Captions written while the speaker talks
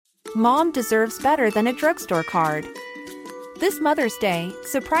Mom deserves better than a drugstore card. This Mother's Day,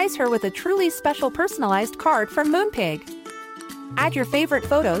 surprise her with a truly special personalized card from Moonpig. Add your favorite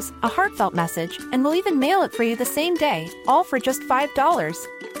photos, a heartfelt message, and we'll even mail it for you the same day, all for just $5.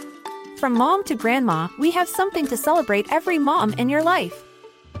 From mom to grandma, we have something to celebrate every mom in your life.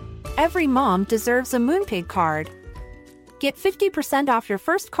 Every mom deserves a Moonpig card. Get 50% off your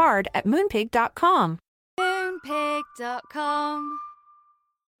first card at moonpig.com. Moonpig.com.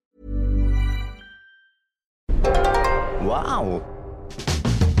 Wow!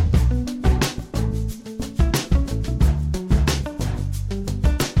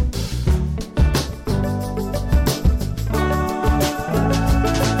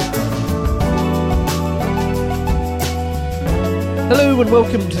 Hello and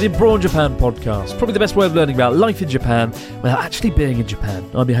welcome to the Abroad Japan podcast, probably the best way of learning about life in Japan without actually being in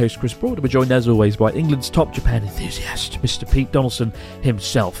Japan. I'm your host Chris Broad and we're joined as always by England's top Japan enthusiast, Mr. Pete Donaldson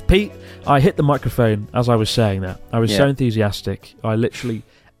himself. Pete, I hit the microphone as I was saying that. I was so enthusiastic, I literally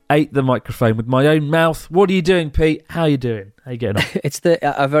ate the microphone with my own mouth. What are you doing, Pete? How are you doing? How are you getting on?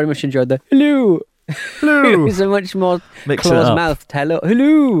 I very much enjoyed the hello. Hello. It's a much more Mixing it up. close-mouthed hello.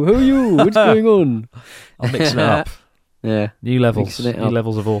 Hello, how are you? What's going on? I'm mixing it up. Yeah. New levels. Mixing it New up.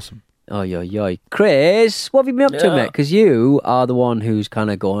 levels of awesome. Oh, yo. Chris, what have you been up to, mate? Because you are the one who's kind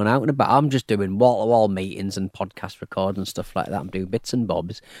of going out and about. I'm just doing wall-to-wall meetings and podcast records and stuff like that. I'm doing bits and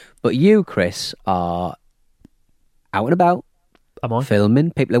bobs. But you, Chris, are out and about. Am I? Filming.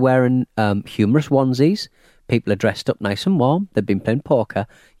 People are wearing humorous onesies. People are dressed up nice and warm. They've been playing poker.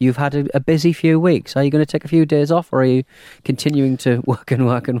 You've had a busy few weeks. Are you going to take a few days off, or are you continuing to work and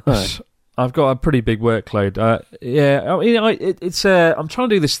work and work? I've got a pretty big workload. I'm trying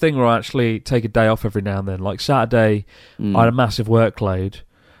to do this thing where I actually take a day off every now and then. Like Saturday, I had a massive workload,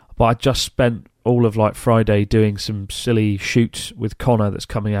 but I just spent all of like Friday doing some silly shoot with Connor that's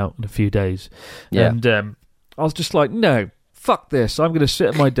coming out in a few days. Yeah. And I was just like, no, fuck this. I'm going to sit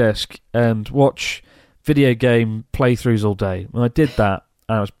at my desk and watch video game playthroughs all day. And I did that,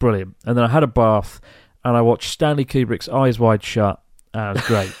 and it was brilliant. And then I had a bath, and I watched Stanley Kubrick's Eyes Wide Shut. That was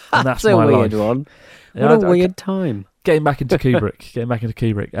great. And that's a my weird life. one. Yeah, What a weird time. Getting back into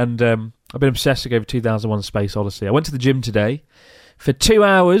Kubrick. And I've been obsessing over 2001 Space Odyssey. I went to the gym today for 2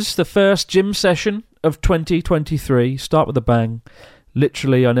 hours, the first gym session of 2023. Start with a bang.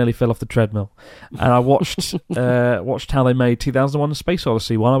 Literally, I nearly fell off the treadmill. And I watched how they made 2001 Space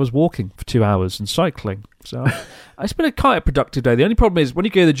Odyssey while I was walking for 2 hours and cycling. So it's been quite a productive day. The only problem is when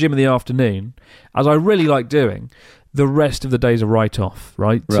you go to the gym in the afternoon, as I really like doing, the rest of the day's a write-off,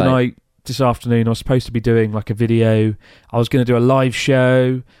 right? Tonight, this afternoon, I was supposed to be doing like a video. I was going to do a live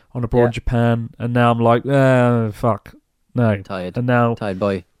show on Abroad Japan, and now I'm like, fuck, no. Tired. And now, Tired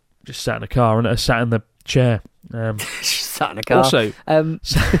boy. just sat in a car and sat in the chair. Sat in a car.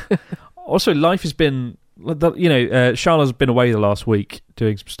 Also, life has been, Charlotte's been away the last week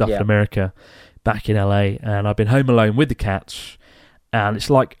doing some stuff in America, back in LA, and I've been home alone with the cats, and it's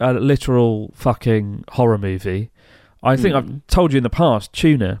like a literal fucking horror movie. I think I've told you in the past,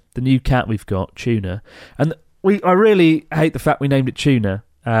 Tuna, the new cat we've got, Tuna, and I really hate the fact we named it Tuna,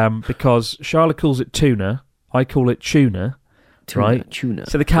 because Charlotte calls it Tuna, I call it Tuna, right? Tuna.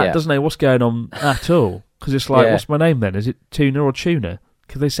 So the cat doesn't know what's going on at all, because it's like, what's my name then? Is it Tuna or Tuna?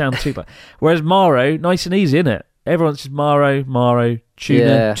 Because they sound too like. Whereas Maro, nice and easy, innit? Everyone says Maro,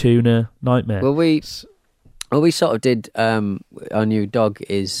 Tuna, Tuna, nightmare. Well, we sort of did. Our new dog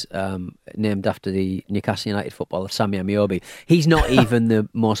is named after the Newcastle United footballer Sammy Amiobi. He's not even the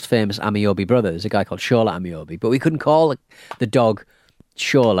most famous Amiobi brother. There's a guy called Shola Amiobi, but we couldn't call the dog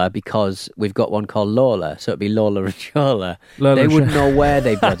Shola because we've got one called Lola, so it'd be Lola and Shola. They wouldn't know where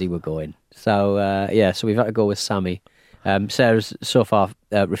they bloody were going. So so we've had to go with Sammy. Sarah's so far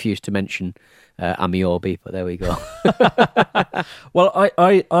refused to mention Amiobi, but there we go. Well,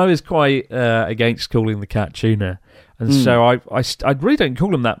 I was quite against calling the cat Tuna, and so I really don't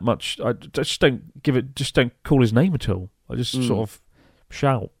call him that much. I just don't call his name at all. I just sort of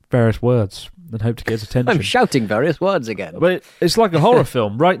shout various words and hope to get his attention. I'm shouting various words again. But it's like a horror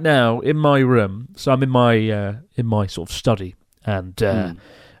film right now in my room. So I'm in my sort of study, and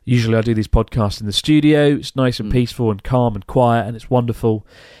usually I do these podcasts in the studio. It's nice and peaceful and calm and quiet, and it's wonderful.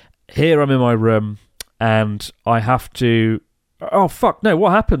 Here I'm in my room, and I have to... Oh, fuck, no,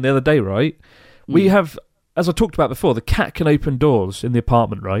 what happened the other day, right? We have, as I talked about before, the cat can open doors in the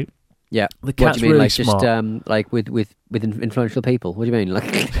apartment, right? Yeah. The cat's what do you mean, really like smart. Just like with influential people? What do you mean?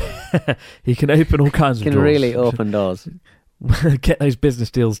 Like he can open all kinds of doors. Can really open doors. Get those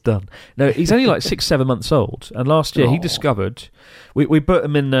business deals done. No, he's only like 6-7 months old, and last year he discovered we put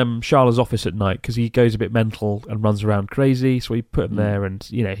him in Charla's office at night because he goes a bit mental and runs around crazy. So we put him there, and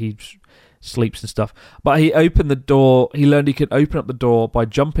he sleeps and stuff. But he opened the door. He learned he could open up the door by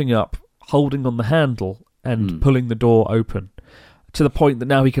jumping up, holding on the handle, and pulling the door open. To the point that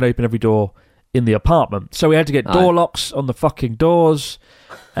now he can open every door in the apartment. So we had to get door locks on the fucking doors.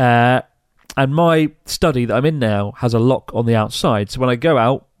 And my study that I'm in now has a lock on the outside. So when I go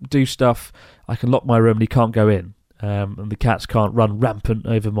out, do stuff, I can lock my room and he can't go in. And the cats can't run rampant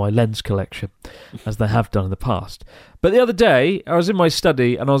over my lens collection, as they have done in the past. But the other day, I was in my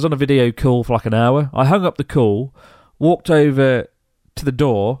study and I was on a video call for like an hour. I hung up the call, walked over to the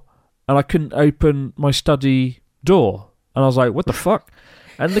door, and I couldn't open my study door. And I was like, what the fuck?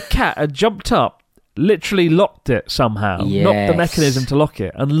 And the cat had jumped up, literally locked it somehow, knocked the mechanism to lock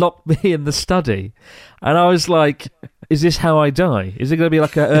it, and locked me in the study. And I was like, is this how I die? Is it going to be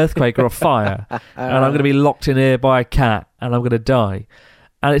like an earthquake or a fire? And I'm going to be locked in here by a cat, and I'm going to die.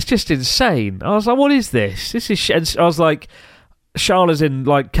 And it's just insane. I was like, what is this? This is shit. And I was like, Charlotte's in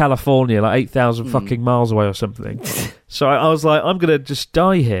like California, like 8,000 fucking miles away or something. So I was like, I'm going to just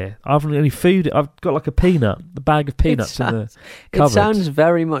die here. I haven't any food. I've got like the bag of peanuts in the cupboard. It sounds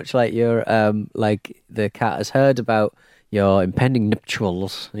very much like you're, like the cat has heard about your impending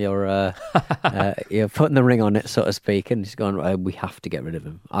nuptials. You're putting the ring on it, so to speak, and he's going, we have to get rid of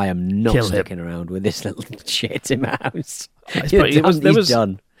him. I am not sticking around with this little shit in my house. He's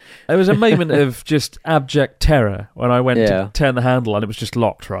done. There was a moment of just abject terror when I went to turn the handle and it was just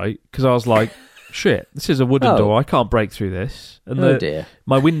locked, right? Because I was like, shit, this is a wooden door. I can't break through this. And dear.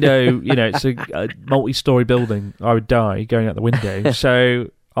 My window, it's a multi-story building. I would die going out the window.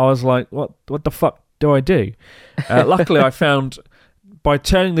 So I was like, what the fuck do I do? Luckily, I found by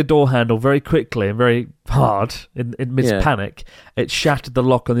turning the door handle very quickly and very hard in mid-panic, it shattered the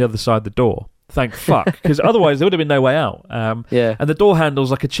lock on the other side of the door. Thank fuck, because otherwise there would have been no way out. And the door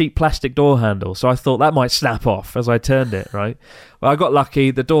handle's like a cheap plastic door handle, so I thought that might snap off as I turned it, right? Well, I got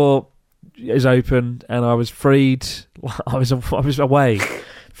lucky. The door is open, and I was freed. I was away.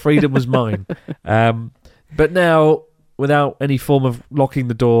 Freedom was mine. But now, without any form of locking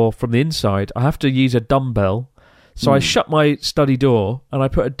the door from the inside, I have to use a dumbbell. So I shut my study door, and I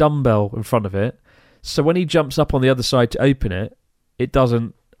put a dumbbell in front of it. So when he jumps up on the other side to open it, it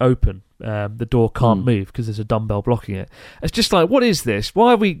doesn't open. The door can't move because there's a dumbbell blocking it. It's just like, what is this?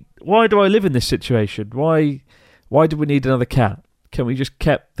 Why do I live in this situation? Why do we need another cat? Can we just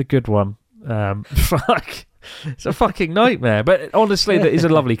keep the good one? Fuck. It's a fucking nightmare. But honestly, he's a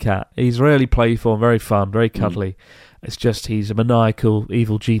lovely cat. He's really playful and very fun, very cuddly. It's just he's a maniacal,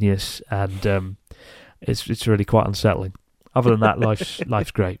 evil genius, and it's really quite unsettling. Other than that,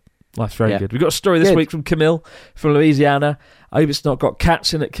 life's great. Life's very good. We've got a story this week from Camille from Louisiana. I hope it's not got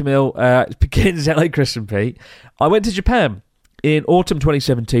cats in it, Camille. It begins, hello, Chris and Pete. I went to Japan in autumn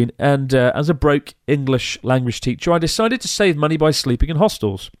 2017, and as a broke English language teacher, I decided to save money by sleeping in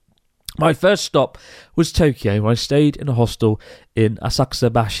hostels. My first stop was Tokyo, where I stayed in a hostel in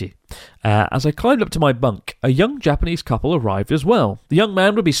Asakusa-bashi. As I climbed up to my bunk, a young Japanese couple arrived as well. The young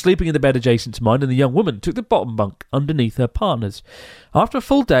man would be sleeping in the bed adjacent to mine, and the young woman took the bottom bunk underneath her partner's. After a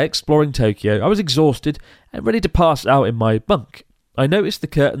full day exploring Tokyo, I was exhausted and ready to pass out in my bunk. I noticed the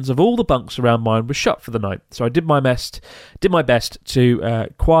curtains of all the bunks around mine were shut for the night, so I did my best to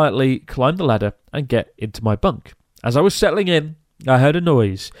quietly climb the ladder and get into my bunk. As I was settling in, I heard a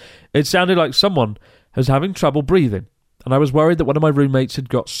noise. It sounded like someone was having trouble breathing, and I was worried that one of my roommates had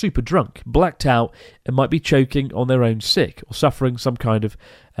got super drunk, blacked out, and might be choking on their own sick or suffering some kind of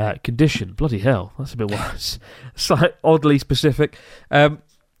condition. Bloody hell, that's a bit worse. It's like oddly specific.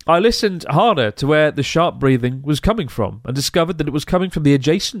 I listened harder to where the sharp breathing was coming from and discovered that it was coming from the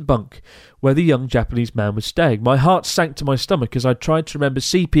adjacent bunk where the young Japanese man was staying. My heart sank to my stomach as I tried to remember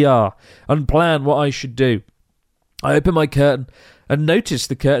CPR and plan what I should do. I opened my curtain and noticed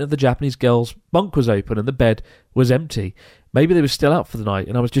the curtain of the Japanese girl's bunk was open and the bed was empty. Maybe they were still out for the night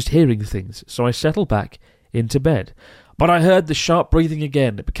and I was just hearing things, so I settled back into bed. But I heard the sharp breathing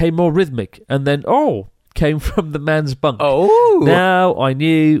again. It became more rhythmic, and then, came from the man's bunk. Oh! Now I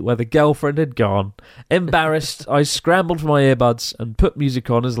knew where the girlfriend had gone. Embarrassed, I scrambled for my earbuds and put music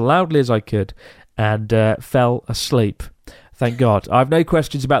on as loudly as I could and fell asleep. Thank God. I have no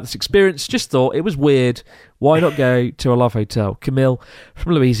questions about this experience, just thought it was weird. Why not go to a love hotel? Camille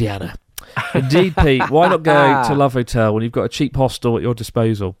from Louisiana. Indeed, Pete, why not go to a love hotel when you've got a cheap hostel at your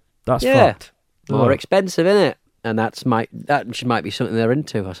disposal? That's fucked. More expensive, isn't it? And that might be something they're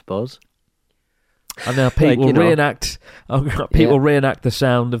into, I suppose. And now Pete will reenact. Pete will reenact the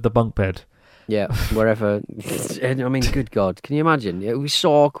sound of the bunk bed Yeah, wherever. I mean, good God, can you imagine? It was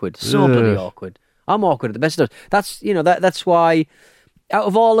so awkward, so bloody awkward. I'm awkward at the best of times. That's that's why. Out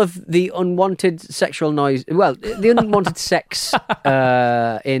of all of the unwanted sexual noise, well, the unwanted sex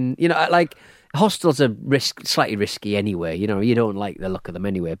in, like hostels are slightly risky anyway. You don't like the look of them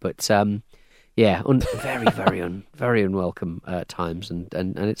anyway. But very unwelcome at times, and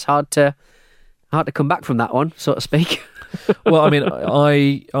it's hard to come back from that one, so to speak. Well, I mean,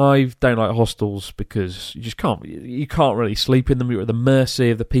 I don't like hostels because you just can't really sleep in them. You're at the mercy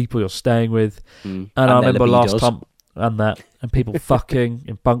of the people you're staying with. And I remember last time. And people fucking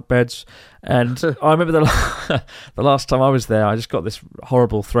in bunk beds. And I remember the last time I was there, I just got this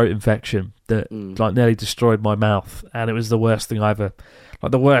horrible throat infection that nearly destroyed my mouth, and it was the worst thing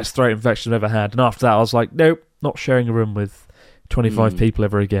the worst throat infection I've ever had. And after that, I was like, nope, not sharing a room with 25 people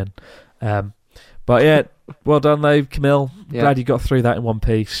ever again. But yeah, well done though, Camille. Glad you got through that in one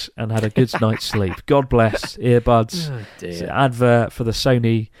piece and had a good night's sleep. God bless. Earbuds. Oh, dear. Advert for the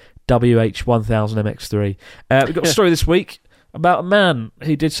Sony WH-1000 MX3. We've got a story this week about a man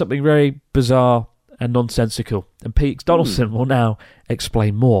who did something very bizarre and nonsensical. And Pete Donaldson will now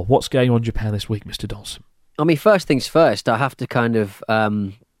explain more. What's going on in Japan this week, Mr. Donaldson? I mean, first things first, I have to kind of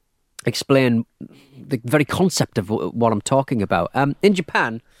explain the very concept of what I'm talking about. In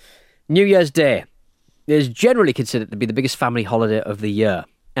Japan, New Year's Day is generally considered to be the biggest family holiday of the year.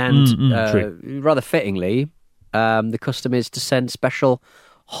 And rather fittingly, the custom is to send special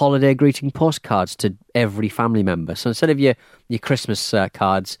holiday greeting postcards to every family member. So instead of your Christmas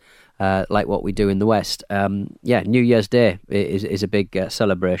cards, like what we do in the West, New Year's Day is a big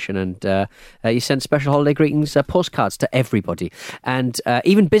celebration, and you send special holiday greetings postcards to everybody, and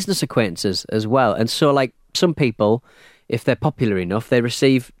even business acquaintances as well. And so, like, some people, if they're popular enough, they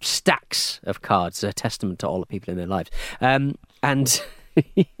receive stacks of cards, a testament to all the people in their lives. And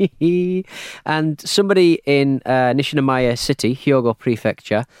somebody in Nishinomiya City, Hyogo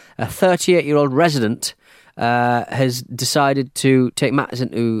Prefecture, a 38-year-old resident, has decided to take matters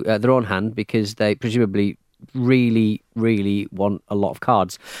into their own hand because they presumably really, really want a lot of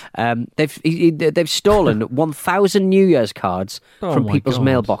cards. They've stolen 1,000 New Year's cards from people's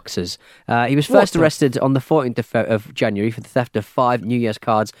mailboxes. He was first arrested on the 14th of January for the theft of 5 New Year's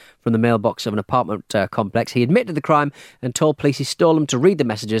cards from the mailbox of an apartment complex. He admitted the crime and told police he stole them to read the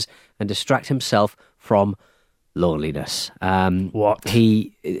messages and distract himself from loneliness.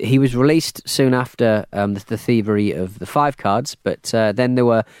 He was released soon after the thievery of the 5 cards, but then there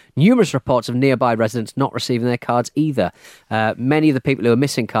were numerous reports of nearby residents not receiving their cards either. Many of the people who were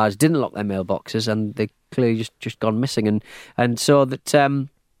missing cards didn't lock their mailboxes, and they clearly just gone missing, and so that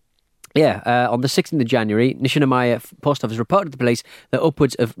on the 16th of January, Nishinomiya Post Office reported to the police that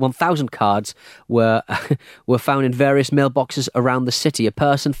upwards of 1,000 cards were found in various mailboxes around the city. A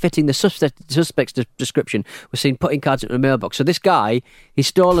person fitting the suspect's description was seen putting cards into a mailbox. So this guy, he's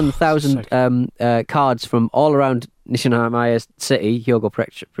stolen 1,000 cards from all around Nishinomiya City, Hyogo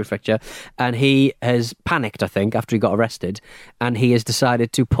Prefecture, and he has panicked, I think, after he got arrested, and he has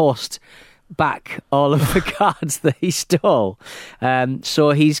decided to post back all of the cards that he stole.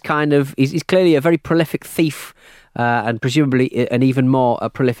 So he's clearly a very prolific thief, and presumably an even more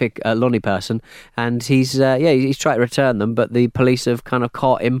prolific lonely person. And he's tried to return them, but the police have kind of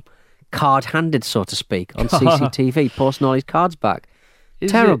caught him card-handed, so to speak, on CCTV, posting all his cards back.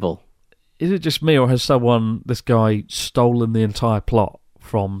 Terrible. Is it just me, or has this guy, stolen the entire plot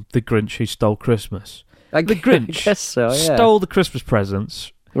from The Grinch Who Stole Christmas? The Grinch I guess so, yeah. Stole the Christmas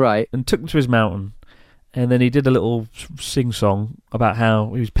presents, right, and took them to his mountain, and then he did a little sing-song about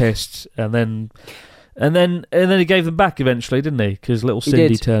how he was pissed, and then he gave them back eventually, didn't he? Because little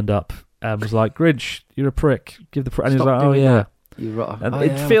Cindy turned up and was like, "Grinch, you're a prick. Give the prick." And he was like, "Oh yeah." And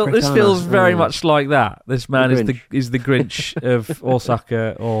this feels very much like that. This man is the Grinch of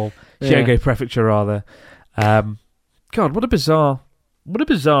Osaka, or Hyogo Prefecture rather. God, what a bizarre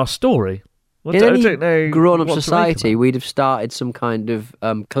story. In any grown-up society, we'd have started some kind of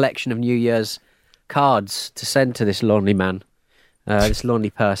collection of New Year's cards to send to this lonely man, this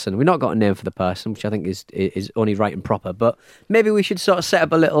lonely person. We've not got a name for the person, which I think is only right and proper. But maybe we should sort of set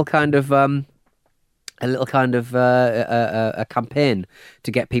up a campaign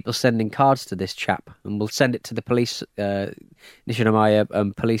to get people sending cards to this chap, and we'll send it to the police,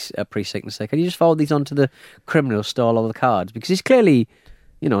 Nishinomiya police precinct, and say, "Can you just forward these on to the criminal who stole all the cards?" Because he's clearly,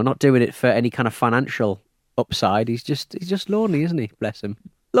 not doing it for any kind of financial upside. He's just lonely, isn't he? Bless him.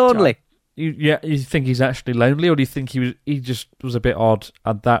 Lonely. You think he's actually lonely, or do you think he just was a bit odd,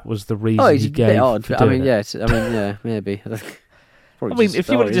 and that was the reason he's he gave? A bit odd. For doing Maybe. If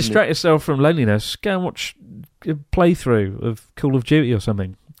you want to distract yourself from loneliness, go and watch a playthrough of Call of Duty or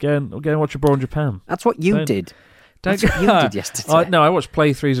something. Go and watch Abroad in Japan. That's what you did. That's what you did yesterday. No, I watched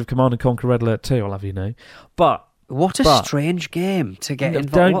playthroughs of Command & Conquer Red Alert 2, I'll have you know. But what a strange game to get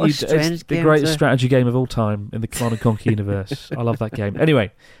involved. It's the greatest strategy game of all time in the Command & Conquer universe. I love that game.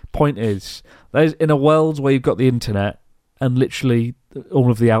 Anyway, point is, there's in a world where you've got the internet and literally all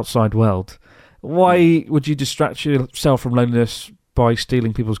of the outside world, why would you distract yourself from loneliness by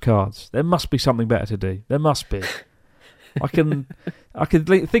stealing people's cards? There must be something better to do. There must be. I can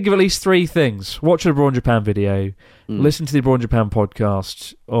think of at least 3 things. Watch an Abroad in Japan video, listen to the Abroad in Japan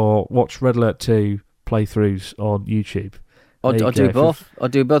podcast, or watch Red Alert 2 playthroughs on YouTube. Or do both. Or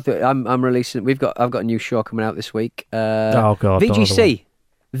do both. I'm releasing. I've got a new show coming out this week. Oh God,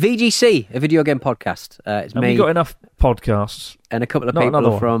 VGC, a video game podcast. It's and me. We got enough podcasts And a couple of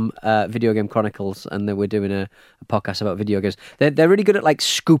people from Video Game Chronicles, and then we're doing a podcast about video games. They're really good at like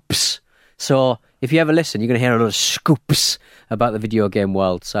scoops. So if you ever listen, you're going to hear a lot of scoops about the video game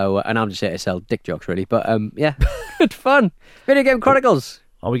world. So, and I'm just here to sell dick jokes, really. But yeah, good fun. Video Game Chronicles.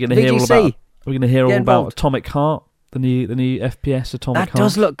 Are we going to hear all about? Are we going to hear all about Atomic Heart, the new FPS Atomic Heart? That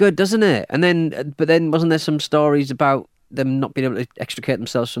does look good, doesn't it? And then, but then, wasn't there some stories about them not being able to extricate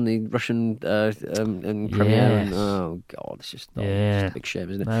themselves from the Russian premiere? Yes. And, oh God, it's just Yeah. it's a big shame,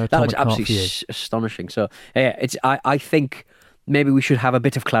 isn't it? No, That looks Atomic Heart absolutely for you. astonishing. So yeah, it's. I think maybe we should have a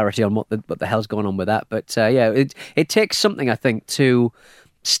bit of clarity on what the hell's going on with that. But yeah, it takes something, I think, to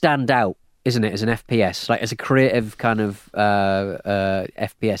stand out, isn't it, as an FPS? Like as a creative kind of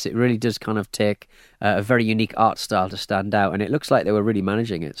FPS, it really does kind of take a very unique art style to stand out, and it looks like they were really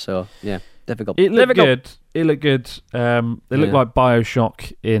managing it. So yeah, difficult. It looked good. It looked good. They looked like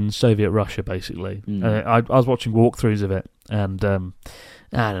BioShock in Soviet Russia, basically. I was watching walkthroughs of it, and I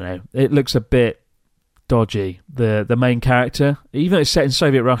don't know. It looks a bit dodgy. The main character, even though it's set in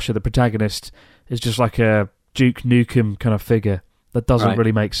Soviet Russia, the protagonist is just like a Duke Nukem kind of figure that doesn't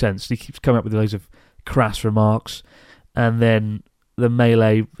really make sense. He keeps coming up with loads of crass remarks, and then the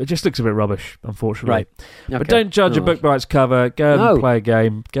melee, it just looks a bit rubbish, unfortunately. Right. Okay. But don't judge a book by its cover. Go and play a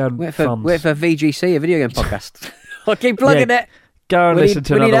game. Go and wait for VGC, a video game podcast. I'll keep plugging it. Go and listen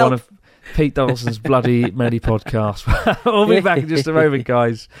to another one of Pete Donaldson's bloody many podcasts. We'll be back in just a moment,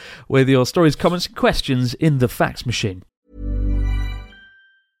 guys, with your stories, comments, and questions in the fax machine.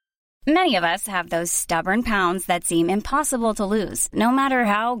 Many of us have those stubborn pounds that seem impossible to lose, no matter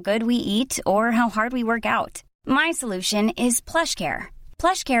how good we eat or how hard we work out. My solution is PlushCare.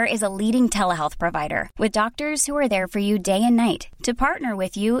 PlushCare is a leading telehealth provider with doctors who are there for you day and night to partner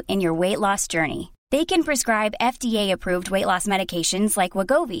with you in your weight loss journey. They can prescribe FDA-approved weight loss medications like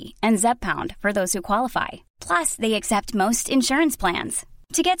Wegovy and Zepbound for those who qualify. Plus, they accept most insurance plans.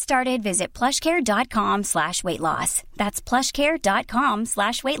 To get started, visit plushcare.com/weightloss. That's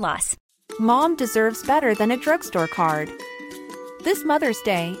plushcare.com/weightloss. Mom deserves better than a drugstore card. This Mother's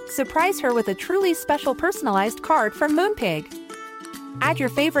Day, surprise her with a truly special personalized card from Moonpig. Add your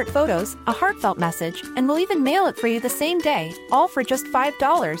favorite photos, a heartfelt message, and we'll even mail it for you the same day, all for just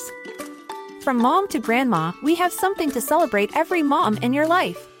 $5. From mom to grandma, we have something to celebrate every mom in your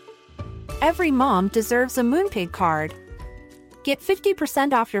life. Every mom deserves a Moonpig card. Get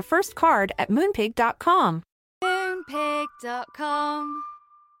 50% off your first card at moonpig.com. Moonpig.com.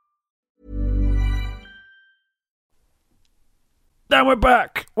 Now we're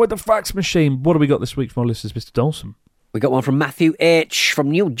back with the fax machine. What have we got this week from our listeners, Mr. Dawson? We got one from Matthew H.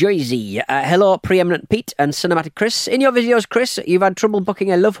 from New Jersey. Hello, Preeminent Pete and Cinematic Chris. In your videos, Chris, you've had trouble booking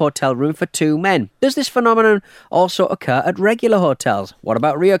a love hotel room for 2 men. Does this phenomenon also occur at regular hotels? What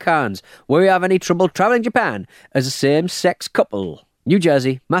about ryokans? Will you have any trouble travelling Japan as a same-sex couple? New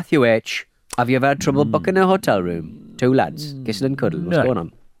Jersey, Matthew H. Have you ever had trouble booking a hotel room? 2 lads, kissing and cuddling. What's going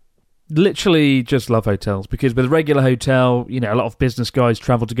on? Literally just love hotels, because with a regular hotel, you know, a lot of business guys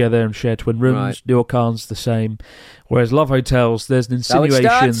travel together and share twin rooms. Right. Ryokan's the same. Whereas love hotels, there's an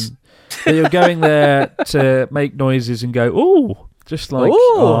insinuation that you're going there to make noises and go, ooh, just like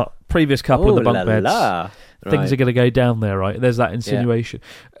our previous couple in the bunk beds. Things are going to go down there, right? There's that insinuation.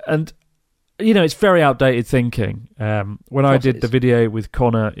 Yeah. And, you know, it's very outdated thinking. When I did the video with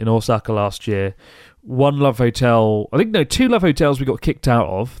Connor in Osaka last year, one love hotel, I think, no, 2 love hotels we got kicked out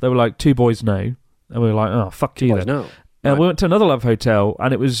of. They were like, 2 boys no. And we were like, oh, fuck you then. No. And we went to another love hotel,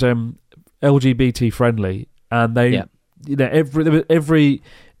 and it was LGBT friendly. And they, you know, every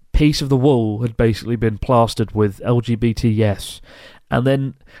piece of the wall had basically been plastered with LGBT yes. And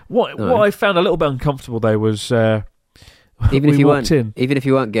then what I found a little bit uncomfortable, though, was even if you weren't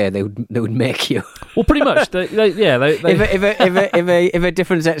gay, they would make you. Well, pretty much. They if a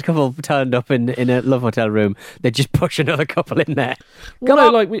different sex couple turned up in a love hotel room, they'd just push another couple in there. Well, no,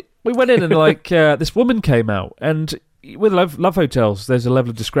 like we went in and like this woman came out, and with love hotels, there's a level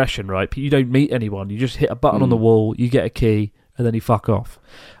of discretion, right? You don't meet anyone. You just hit a button on the wall, you get a key, and then you fuck off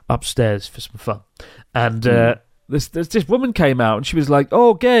upstairs for some fun. And this woman came out, and she was like,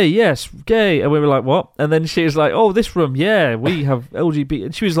 "Oh, gay, yes, gay," and we were like, "What?" And then she was like, "Oh, this room, yeah, we have LGBT,"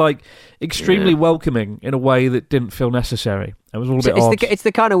 and she was like extremely welcoming in a way that didn't feel necessary. It was all a bit odd. It's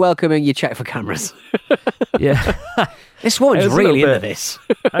the kind of welcoming you check for cameras. Yeah. This woman's really into this.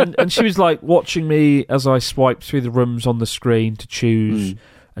 and she was like watching me as I swiped through the rooms on the screen to choose.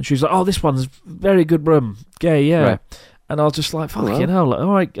 And she was like, "Oh, this one's very good room. Gay, yeah." Right. And I was just like, fucking hell. Like,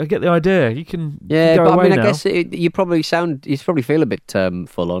 all right, I get the idea. You can go but away I mean, now. I guess you probably feel a bit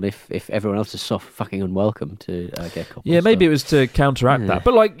full on if everyone else is so fucking unwelcome to gay couples. Yeah, maybe it was to counteract that.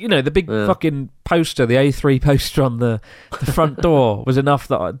 But like, the big fucking poster, the A3 poster on the front door was enough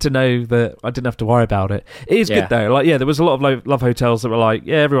to know that I didn't have to worry about it. It is good though. Like, there was a lot of love hotels that were like,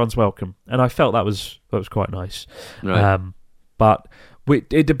 yeah, everyone's welcome, and I felt that was quite nice. Right. But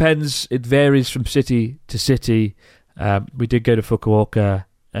it depends. It varies from city to city. We did go to Fukuoka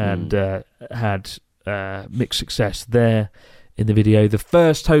and had mixed success there in the video. The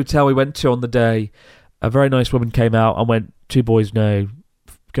first hotel we went to on the day, a very nice woman came out and went, "2 boys, no,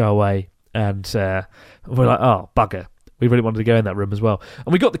 go away." And we're like, oh, bugger. We really wanted to go in that room as well.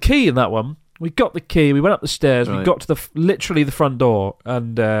 And we got the key in that one. We got the key. We went up the stairs. Right. We got to literally the front door.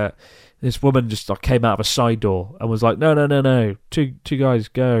 And this woman just came out of a side door and was like, no. Two guys,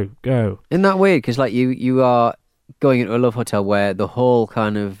 go. Isn't that weird? Because like you are going into a love hotel where the whole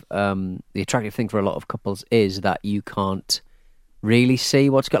kind of the attractive thing for a lot of couples is that you can't really see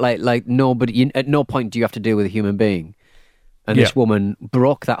what's got like nobody. At no point do you have to deal with a human being, and this woman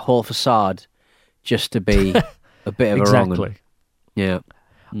broke that whole facade just to be a bit of a wrong one. Yeah,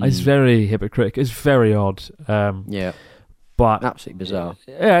 it's very hypocritical. It's very odd. But absolutely bizarre.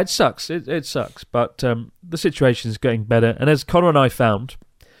 Yeah, it sucks. It sucks. But the situation is getting better, and as Connor and I found.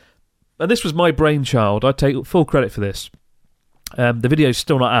 And this was my brainchild. I take full credit for this. The video's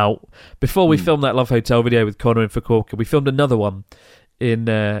still not out. Before we filmed that Love Hotel video with Connor in Fukuoka, we filmed another one in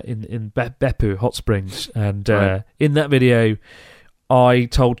Beppu, Hot Springs. And in that video, I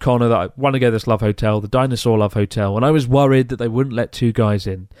told Connor that I want to go to this Love Hotel, the Dinosaur Love Hotel, and I was worried that they wouldn't let 2 guys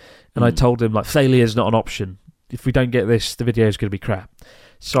in. And I told him, failure is not an option. If we don't get this, the video is going to be crap.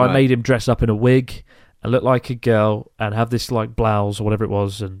 So I made him dress up in a wig and look like a girl and have this blouse or whatever it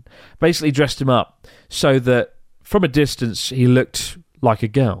was, and basically dressed him up so that from a distance he looked like a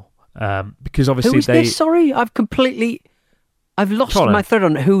girl. Because obviously who was this? Sorry, I've lost Connor. My thread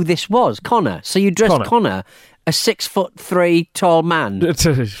on who this was. Connor. So you dressed Connor, a 6'3" tall man,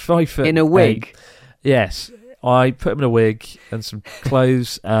 5 foot in a wig. 8. Yes. I put him in a wig and some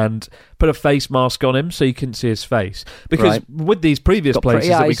clothes and put a face mask on him so you couldn't see his face. Because with these previous places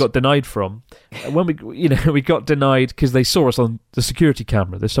that we got denied from, when we got denied because they saw us on the security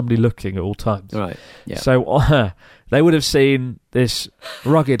camera. There's somebody looking at all times. Right. Yeah. So they would have seen this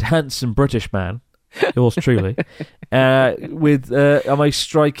rugged, handsome British man, yours truly, with a most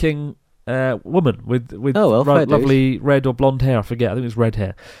striking woman with lovely red or blonde hair. I forget. I think it was red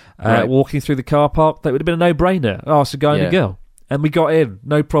hair. Walking through the car park, that would have been a no-brainer. Oh, it's a guy and a girl. And we got in,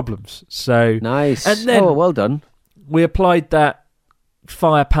 no problems. So nice. And then well done. We applied that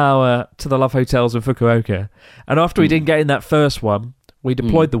firepower to the Love Hotels in Fukuoka. And after we didn't get in that first one, we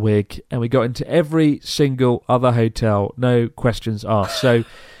deployed the wig and we got into every single other hotel, no questions asked. So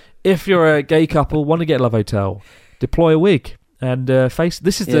if you're a gay couple, want to get a Love Hotel, deploy a wig. And face.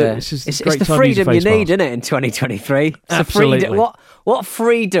 This is it's the freedom you need, isn't it? In 2023, absolutely. What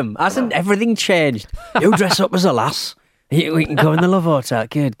freedom? Hasn't everything changed? You dress up as a lass, we can go in the Love Hotel.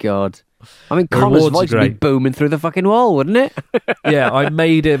 Good God! I mean, Connor's voice would be booming through the fucking wall, wouldn't it? Yeah, I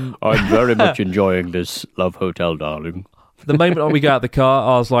made him. I'm very much enjoying this Love Hotel, darling. The moment we got out of the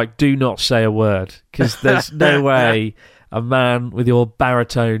car, I was like, "Do not say a word," because there's no way a man with your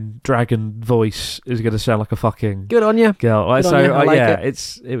baritone dragon voice is going to sound like a fucking good on you girl. Good on you. I like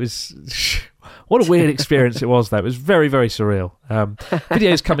it. It was what a weird experience it was. Though it was very, very surreal.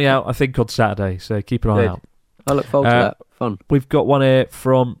 Video's coming out, I think, on Saturday, so keep an eye out. I look forward to that. Fun. We've got one here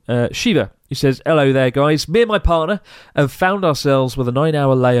from Shiva. He says, "Hello there, guys. Me and my partner have found ourselves with a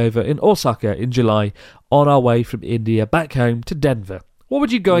 9-hour layover in Osaka in July on our way from India back home to Denver. What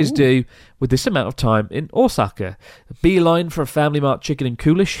would you guys do with this amount of time in Osaka? Beeline for a Family Mart chicken and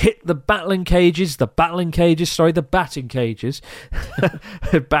coolish, hit the batting cages. It's like a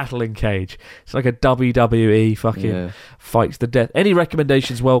WWE fucking fight to the death. Any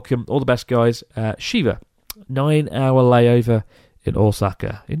recommendations welcome. All the best, guys. Shiva, 9-hour layover in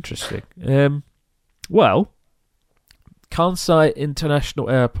Osaka. Interesting. Well, Kansai International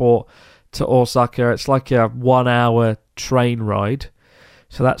Airport to Osaka. It's like a 1 hour train ride.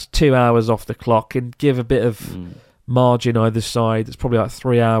 So that's 2 hours off the clock, and give a bit of margin either side. It's probably like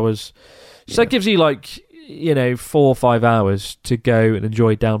 3 hours. So it gives you 4 or 5 hours to go and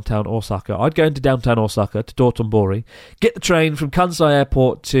enjoy downtown Osaka. I'd go into downtown Osaka to Dotonbori, get the train from Kansai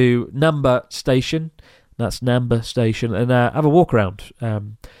Airport to Namba Station. That's Namba Station, and have a walk around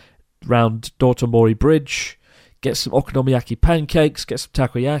Dotonbori Bridge. Get some okonomiyaki pancakes, get some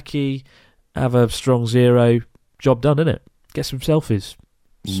takoyaki, have a strong zero. Job done, innit? Get some selfies.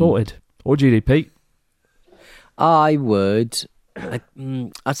 Sorted. What would you do, Pete? I would.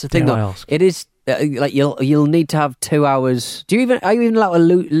 That's the thing, Dare I though. ask? It is you'll need to have 2 hours. Are you even allowed to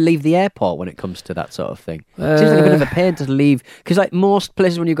leave the airport when it comes to that sort of thing? It seems like a bit of a pain to leave, because most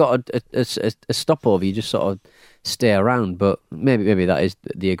places when you've got a stopover, you just sort of stay around. But maybe that is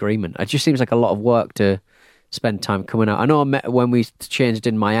the agreement. It just seems like a lot of work to spend time coming out. I know when we changed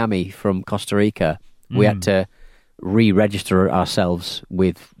in Miami from Costa Rica, we had to re-register ourselves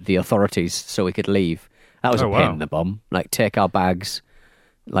with the authorities so we could leave. That was a pain in the bum. Take our bags,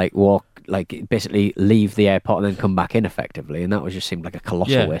 walk, basically leave the airport and then come back in effectively. And that just seemed like a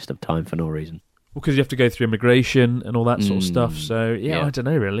colossal waste of time for no reason. Well, because you have to go through immigration and all that sort of stuff. So, I don't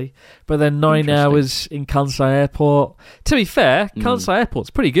know, really. But then 9 hours in Kansai Airport. To be fair, Kansai Airport's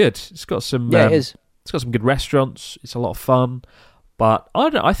pretty good. It's got some... it is. It's got some good restaurants. It's a lot of fun. But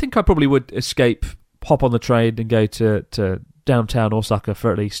I think I probably would escape, hop on the train and go to downtown Osaka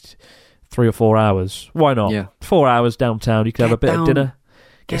for at least 3 or 4 hours. Why not? Yeah. 4 hours downtown. You can have a bit of dinner,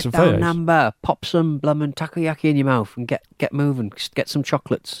 get some photos. Number, pop some bloomin' takoyaki in your mouth and get moving. Get some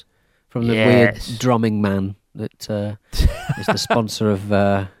chocolates from the weird drumming man that is the sponsor of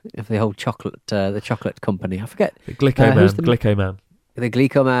the whole the chocolate company. I forget. The Glico Man. The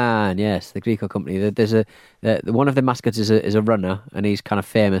Glico Man, yes, the Glico company. There's one of the mascots is a runner, and he's kind of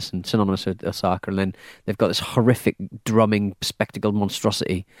famous and synonymous with Osaka. And then they've got this horrific drumming spectacled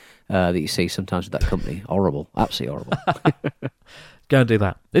monstrosity that you see sometimes with that company. Horrible, absolutely horrible. Go and do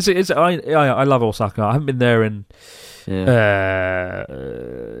that. I love Osaka. I haven't been there in... when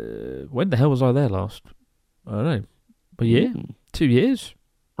the hell was I there last? I don't know. A year? 2 years?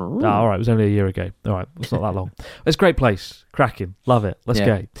 Oh, all right, it was only a year ago. All right, it's not that long. It's a great place. Cracking. Love it. Let's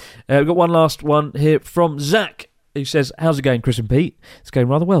go. We've got one last one here from Zach, who says, how's it going, Chris and Pete? It's going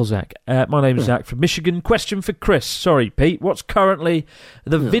rather well, Zach. My name is Zach from Michigan. Question for Chris. Sorry, Pete. What's currently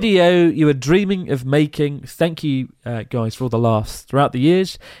the video you are dreaming of making? Thank you, guys, for all the laughs throughout the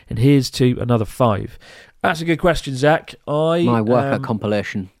years. And here's to another 5. That's a good question, Zach. My workout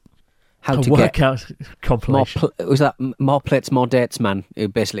compilation. Workout compilation. Was that More Plates, More Dates man, who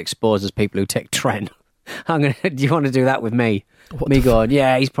basically exposes people who take Tren? Do you want to do that with me? Going,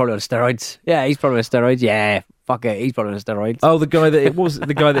 he's probably on steroids. Yeah, he's probably on steroids. Yeah, fuck it, he's probably on steroids. Oh, the guy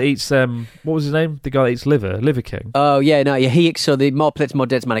that eats what was his name? The guy that eats Liver King. Oh yeah, no, yeah. So the More Plates, More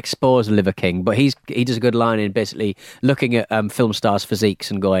Dates man exposed Liver King, but he does a good line in basically looking at film stars' physiques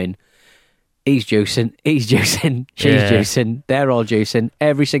and going, he's juicing, she's juicing, they're all juicing,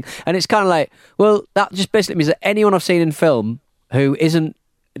 and it's kind of like, well, that just basically means that anyone I've seen in film who isn't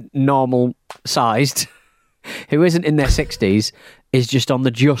normal sized, who isn't in their 60s, is just on the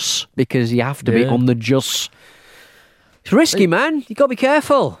juice, because you have to be on the juice. It's risky, man. You got to be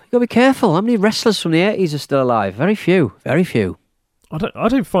careful. How many wrestlers from the 80s are still alive? Very few. I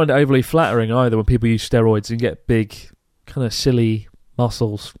don't find it overly flattering either when people use steroids and get big, kind of silly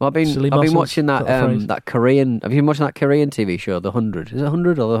muscles. Well, I've been watching that Korean. Have you been watching that Korean TV show, The 100? Is it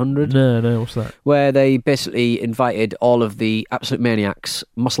 100 or The 100? No. What's that? Where they basically invited all of the absolute maniacs,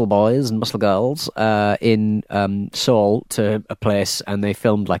 muscle boys and muscle girls, in Seoul to a place, and they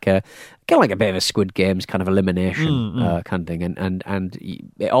filmed like a bit of a Squid Games kind of elimination kind of thing, and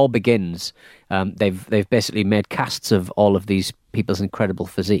it all begins. They've basically made casts of all of these people's incredible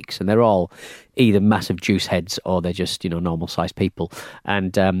physiques, and they're all either massive juice heads or they're just normal sized people,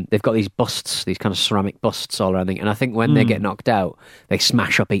 and they've got these busts, these kind of ceramic busts all around, and I think when they get knocked out, they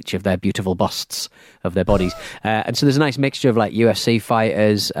smash up each of their beautiful busts of their bodies, and so there's a nice mixture of like UFC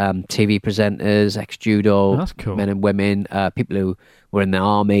fighters, TV presenters, ex-judo men and women, people who were in the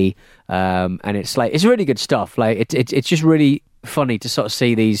army, and it's really good stuff. Like it's just really funny to sort of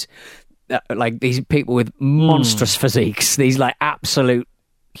see these these people with monstrous physiques, these like absolute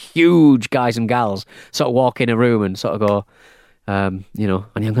huge guys and gals sort of walk in a room and sort of go,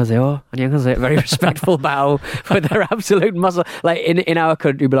 안녕하세요, very respectful bow, but they're absolute muscle. Like in our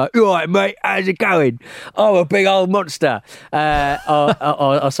country, be like, "All right, mate, how's it going? Oh, a big old monster,"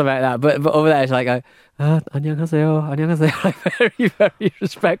 or something like that. But over there, it's like, 안녕하세요, like very, very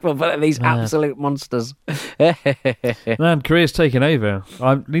respectful. But these absolute monsters. Man, Korea's taken over.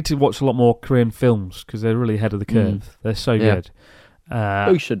 I need to watch a lot more Korean films because they're really ahead of the curve. They're so good.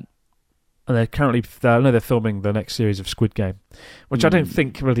 Ocean. And they're currently, I know they're filming the next series of Squid Game, which I don't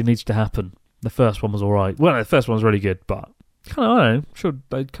think really needs to happen. The first one was all right. Well, no, the first one was really good, but kind of, I don't know, sure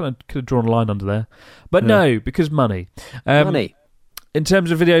they kind of could have drawn a line under there. But no, because money. Money. In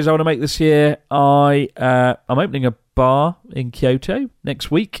terms of videos I want to make this year, I'm opening a bar in Kyoto next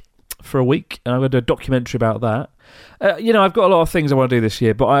week for a week, and I'm going to do a documentary about that. I've got a lot of things I want to do this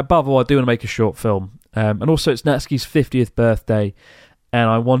year, but above all, I do want to make a short film. And also, it's Natsuki's 50th birthday, and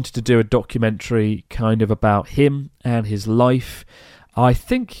I wanted to do a documentary kind of about him and his life. I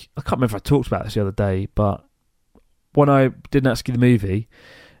can't remember if I talked about this the other day, but when I did Natsuki the movie,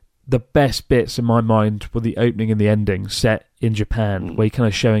 the best bits in my mind were the opening and the ending set in Japan, where he's kind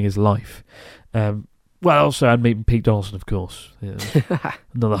of showing his life. Also, and meeting Pete Donaldson, of course.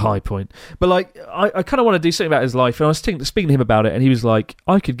 Another high point. But I kind of want to do something about his life, and I was speaking to him about it, and he was like,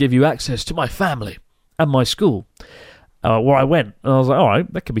 I could give you access to my family and my school. Where I went, and I was like, all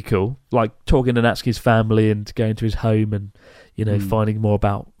right, that could be cool. Like talking to Natsuki's family and going to his home, and finding him more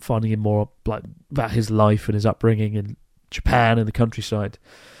about his life and his upbringing in Japan and the countryside.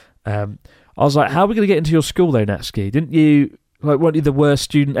 I was like, how are we going to get into your school though, Natsuki? Didn't you weren't you the worst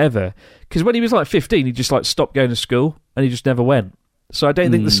student ever? Because when he was 15, he just stopped going to school and he just never went. So I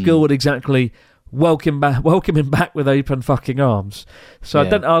don't think the school would exactly welcome him back with open fucking arms. So I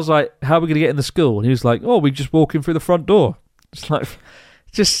was like, how are we going to get in the school? And he was like, we just walk in through the front door. It's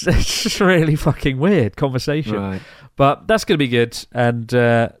it's just really fucking weird conversation. Right. But that's going to be good. And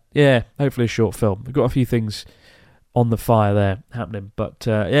hopefully a short film. We've got a few things on the fire there happening. But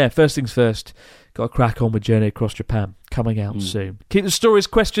first things first, got to crack on with Journey Across Japan, coming out soon. Keep the stories,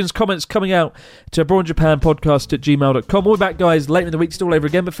 questions, comments coming out to abroadjapanpodcast@gmail.com. We'll be back, guys, later in the week, all over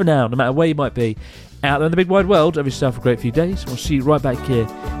again. But for now, no matter where you might be out there in the big wide world, have yourself a great few days. We'll see you right back here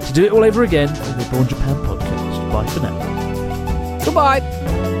to do it all over again in the Abroad Japan podcast. Bye for now. Goodbye.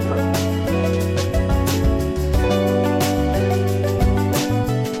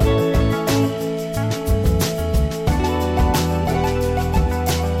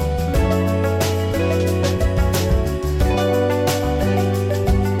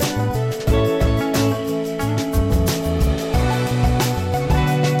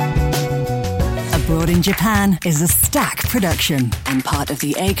 Abroad in Japan is a Stack production and part of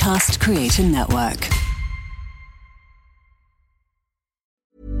the Acast Creator Network.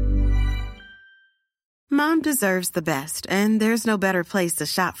 Mom deserves the best, and there's no better place to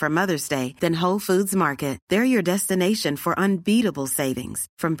shop for Mother's Day than Whole Foods Market. They're your destination for unbeatable savings,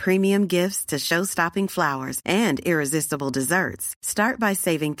 from premium gifts to show-stopping flowers and irresistible desserts. Start by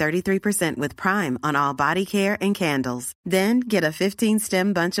saving 33% with Prime on all body care and candles. Then get a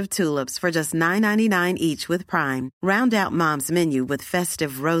 15-stem bunch of tulips for just $9.99 each with Prime. Round out Mom's menu with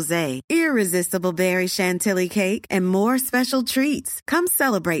festive rosé, irresistible berry chantilly cake, and more special treats. Come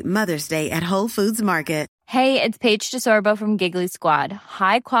celebrate Mother's Day at Whole Foods Market. Hey, it's Paige DeSorbo from Giggly Squad.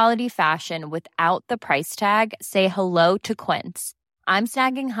 High quality fashion without the price tag. Say hello to Quince. I'm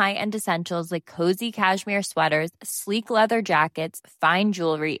snagging high-end essentials like cozy cashmere sweaters, sleek leather jackets, fine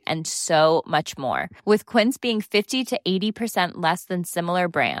jewelry, and so much more. With Quince being 50 to 80% less than similar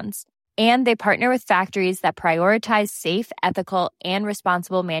brands. And they partner with factories that prioritize safe, ethical, and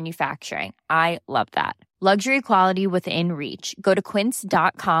responsible manufacturing. I love that. Luxury quality within reach. Go to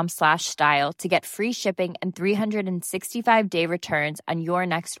quince.com/style to get free shipping and 365-day returns on your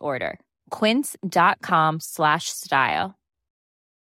next order. Quince.com/style.